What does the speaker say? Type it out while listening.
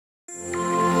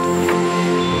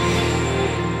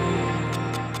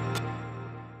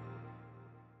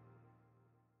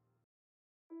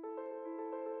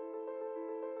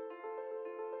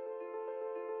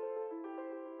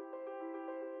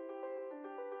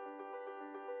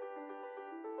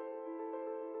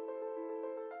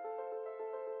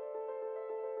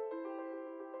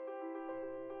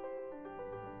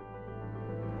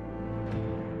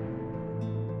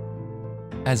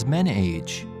As men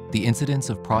age, the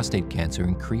incidence of prostate cancer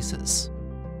increases.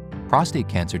 Prostate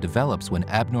cancer develops when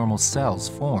abnormal cells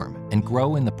form and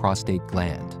grow in the prostate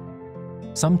gland.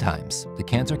 Sometimes, the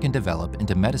cancer can develop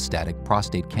into metastatic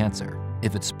prostate cancer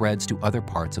if it spreads to other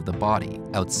parts of the body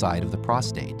outside of the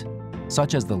prostate,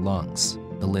 such as the lungs,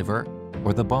 the liver,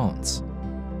 or the bones.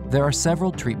 There are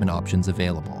several treatment options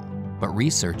available, but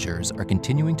researchers are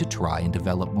continuing to try and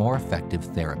develop more effective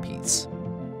therapies.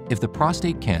 If the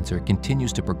prostate cancer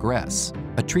continues to progress,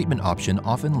 a treatment option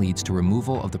often leads to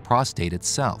removal of the prostate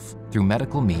itself through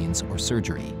medical means or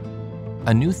surgery.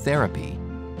 A new therapy,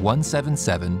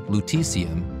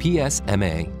 177-lutetium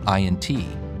PSMA-INT,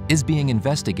 is being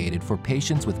investigated for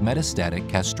patients with metastatic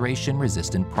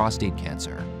castration-resistant prostate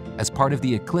cancer as part of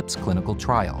the ECLIPSE clinical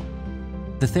trial.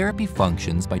 The therapy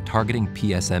functions by targeting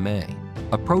PSMA,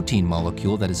 a protein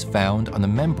molecule that is found on the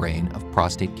membrane of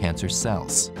prostate cancer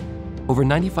cells. Over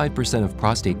 95% of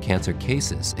prostate cancer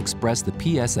cases express the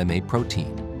PSMA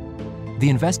protein. The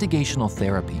investigational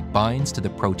therapy binds to the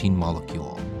protein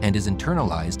molecule and is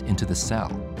internalized into the cell.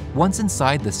 Once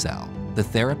inside the cell, the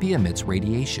therapy emits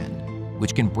radiation,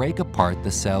 which can break apart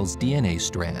the cell's DNA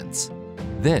strands.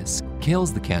 This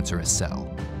kills the cancerous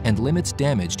cell and limits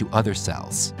damage to other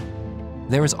cells.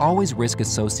 There is always risk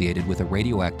associated with a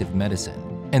radioactive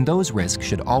medicine, and those risks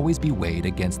should always be weighed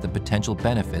against the potential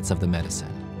benefits of the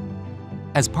medicine.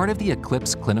 As part of the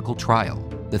ECLIPSE clinical trial,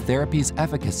 the therapy's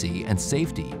efficacy and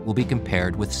safety will be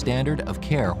compared with standard of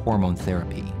care hormone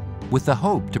therapy, with the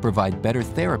hope to provide better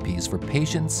therapies for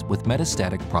patients with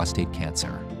metastatic prostate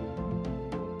cancer.